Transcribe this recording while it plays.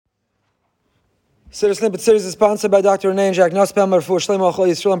Siddur Snippet series is sponsored by Dr. Renee and Jack Nussbaum, Marfu Shlomo Achol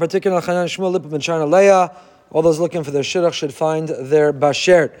Yisrael, in particular, Chanan Shmuel Lippman and Shana Leah. All those looking for their shidduch should find their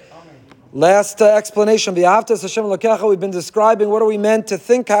bashert. Last explanation, V'ahavtas Hashem Elokecha, we've been describing what are we meant to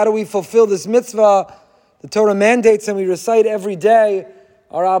think, how do we fulfill this mitzvah, the Torah mandates, and we recite every day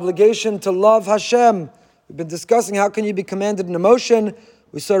our obligation to love Hashem. We've been discussing how can you be commanded in emotion.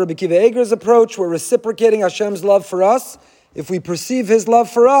 We saw Rabbi Akiva Eiger's approach, we're reciprocating Hashem's love for us. If we perceive His love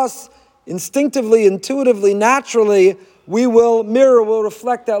for us, instinctively, intuitively, naturally, we will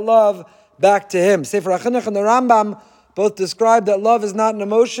reflect that love back to Him. Sefer HaChinuch and the Rambam both describe that love is not an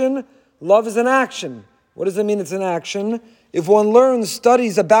emotion, love is an action. What does it mean it's an action? If one learns,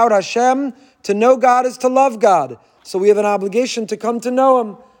 studies about Hashem, to know God is to love God. So we have an obligation to come to know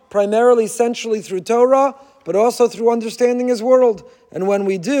Him, primarily, essentially through Torah, but also through understanding His world. And when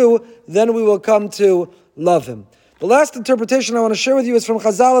we do, then we will come to love Him. The last interpretation I want to share with you is from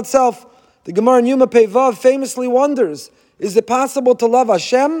Chazal itself. The Gemara in Yuma Pei Vav famously wonders, is it possible to love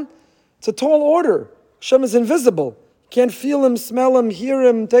Hashem? It's a tall order. Hashem is invisible. You can't feel Him, smell Him, hear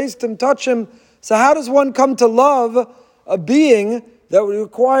Him, taste Him, touch Him. So how does one come to love a being that would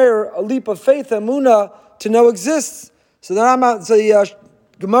require a leap of faith, emunah, to know exists? So the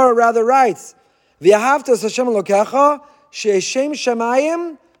Gemara rather writes, V'ahavtas Hashem Elokecha, she'eshem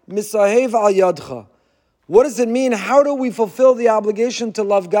shamayim misahev al yadcha. What does it mean? How do we fulfill the obligation to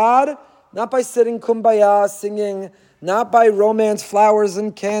love God? Not by sitting kumbaya, singing, not by romance, flowers,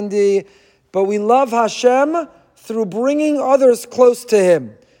 and candy, but we love Hashem through bringing others close to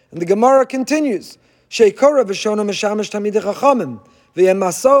Him. And the Gemara continues, Sheikora v'shona meshamish tamidei chachamim,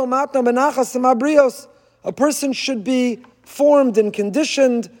 v'yemaso matno benachas mabrios. A person should be formed and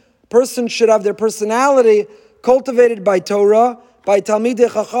conditioned. A person should have their personality cultivated by Torah, by Talmidei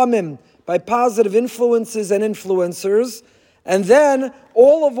Chachamim, by positive influences and influencers, and then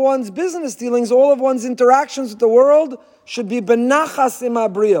all of one's business dealings, all of one's interactions with the world should be benachas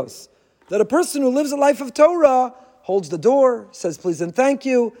imabrios. That a person who lives a life of Torah holds the door, says please and thank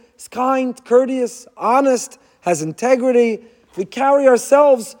you, is kind, courteous, honest, has integrity. If we carry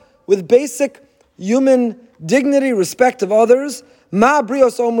ourselves with basic human dignity, respect of others, ma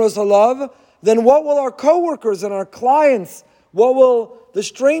brios omros halav, then what will our co-workers and our clients, what will the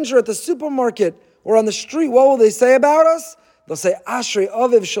stranger at the supermarket or on the street, what will they say about us? They'll say, Ashrei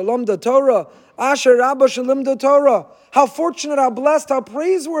Aviv Shalom da Torah, Ashrei Rabba Shalom da Torah. How fortunate, how blessed, how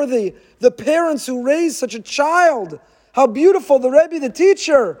praiseworthy the parents who raised such a child. How beautiful the Rebbe, the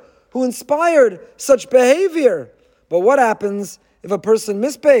teacher, who inspired such behavior. But what happens if a person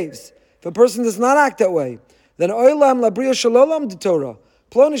misbehaves? If a person does not act that way? Then Oilam Labriya Shalom da Torah,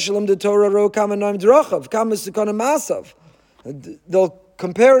 Ploni Shalom da Torah, Ro Kama Noim Drachav, Kama Sukana Masav. They'll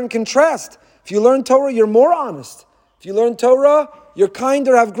compare and contrast. If you learn Torah, you're more honest. If you learn Torah, you're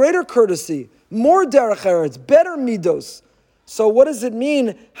kinder, have greater courtesy, more derech eretz, better midos. So what does it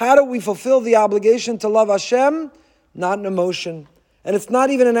mean? How do we fulfill the obligation to love Hashem? Not an emotion. And it's not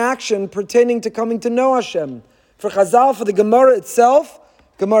even an action pertaining to coming to know Hashem. For Chazal, for the Gemara itself,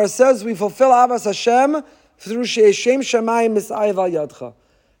 Gemara says we fulfill Avas Hashem through she'eshem shamayim misayev al yadcha.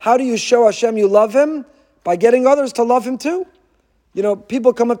 How do you show Hashem you love Him? By getting others to love Him too. You know,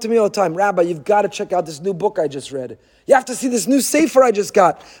 people come up to me all the time, Rabbi, you've got to check out this new book I just read. You have to see this new sefer I just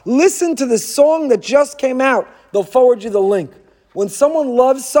got. Listen to this song that just came out. They'll forward you the link. When someone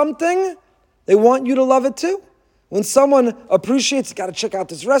loves something, they want you to love it too. When someone appreciates, you got to check out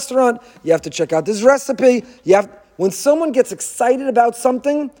this restaurant, you have to check out this recipe. When someone gets excited about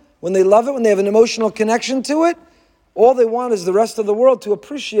something, when they love it, when they have an emotional connection to it, all they want is the rest of the world to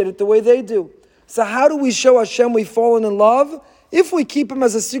appreciate it the way they do. So how do we show Hashem we've fallen in love? If we keep Him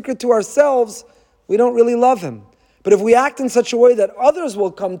as a secret to ourselves, we don't really love Him. But if we act in such a way that others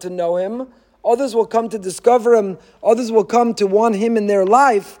will come to know Him, others will come to discover Him, others will come to want Him in their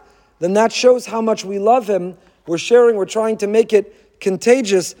life, then that shows how much we love Him. We're sharing, we're trying to make it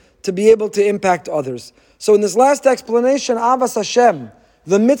contagious to be able to impact others. So in this last explanation, Avas Hashem,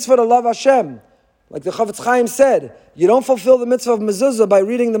 the mitzvah to love Hashem, like the Chavetz Chaim said, you don't fulfill the mitzvah of mezuzah by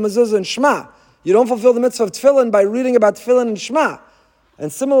reading the mezuzah in Shema. You don't fulfill the mitzvah of tefillin by reading about tefillin and Shema.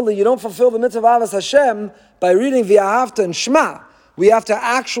 And similarly, you don't fulfill the mitzvah of Avas Hashem by reading V'ahavta and Shema. We have to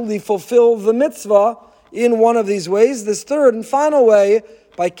actually fulfill the mitzvah in one of these ways. This third and final way,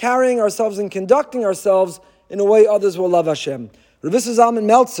 by carrying ourselves and conducting ourselves in a way others will love Hashem. Rav Yisroel Zalman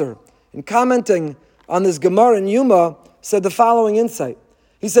Meltzer, in commenting on this Gemara in Yuma, said the following insight.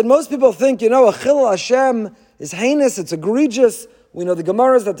 He said, most people think, a Chilul Hashem is heinous, it's egregious. We know the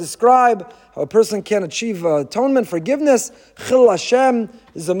Gemaras that describe how a person can achieve atonement, forgiveness. Chilul Hashem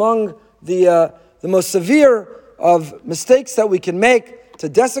is among the most severe of mistakes that we can make. to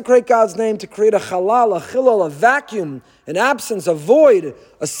desecrate God's name, to create a halal, a chilal, a vacuum, an absence, a void,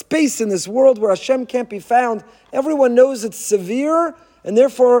 a space in this world where Hashem can't be found. Everyone knows it's severe, and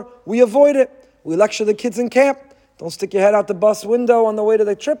therefore we avoid it. We lecture the kids in camp. Don't stick your head out the bus window on the way to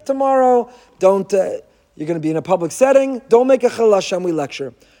the trip tomorrow. Don't, you're going to be in a public setting. Don't make a chilul Hashem, we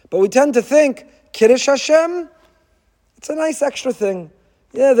lecture. But we tend to think, Kiddush Hashem, it's a nice extra thing.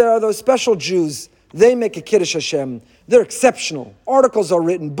 Yeah, there are those special Jews. They make a Kiddush Hashem. They're exceptional. Articles are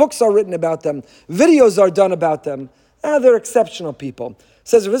written, books are written about them, videos are done about them. They're exceptional people.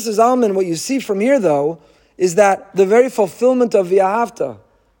 Says Rav Zalman, what you see from here though, is that the very fulfillment of V'ahavta.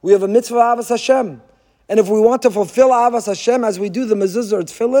 We have a mitzvah Avas Hashem. And if we want to fulfill Avas Hashem as we do the mezuzah or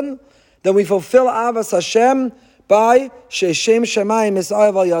tefillin, then we fulfill Avas Hashem by She'eshem Shemayim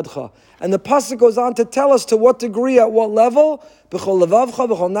Misayev Al Yadcha. And the pasuk goes on to tell us to what degree, at what level. B'chol levavcha,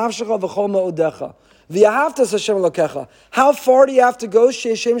 b'chol nafshecha, b'chol ma'odecha. V'yahavtas Hashem Elokecha. How far do you have to go?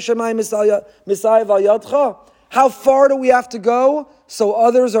 She'eshem Shemayim Misayev Al Yadcha. How far do we have to go so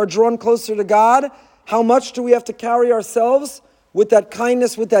others are drawn closer to God? How much do we have to carry ourselves with that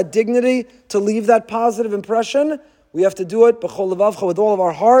kindness, with that dignity, to leave that positive impression? We have to do it b'chol levavcha, with all of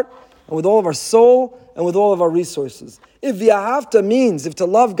our heart, and with all of our soul, and with all of our resources. If v'ahavta means, if to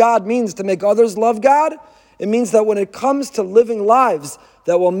love God means to make others love God, it means that when it comes to living lives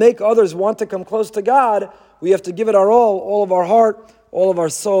that will make others want to come close to God, we have to give it our all of our heart, all of our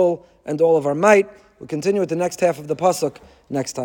soul, and all of our might. We'll continue with the next half of the pasuk next time.